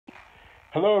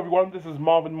Hello everyone, this is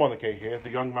Marvin Monike here, the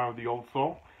young man with the old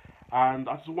soul, and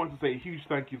I just wanted to say a huge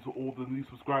thank you to all the new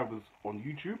subscribers on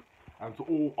YouTube and to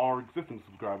all our existing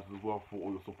subscribers as well for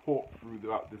all your support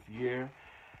throughout this year.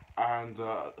 And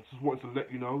I just wanted to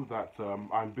let you know that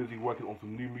I'm busy working on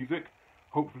some new music.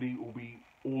 Hopefully,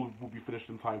 all will be finished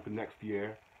in time for next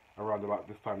year, around about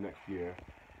this time next year.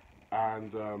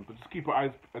 And but just keep your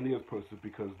eyes and ears posted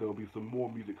because there will be some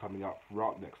more music coming out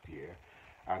throughout next year,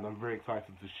 and I'm very excited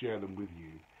to share them with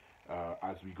you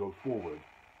as we go forward.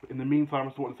 But in the meantime, I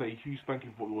just want to say a huge thank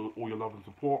you for all your love and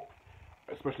support,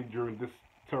 especially during this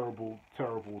terrible,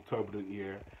 terrible, turbulent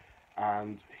year.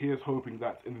 And here's hoping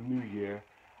that in the new year,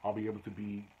 I'll be able to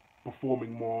be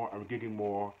performing more and gigging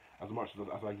more as much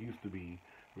as I used to be,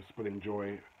 with spreading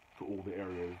joy to all the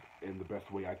areas in the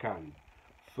best way I can.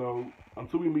 So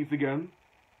until we meet again,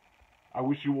 I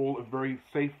wish you all a very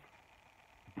safe,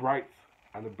 bright,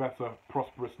 and a better,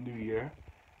 prosperous new year.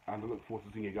 And I look forward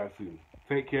to seeing you guys soon.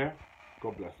 Take care.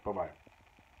 God bless. Bye bye.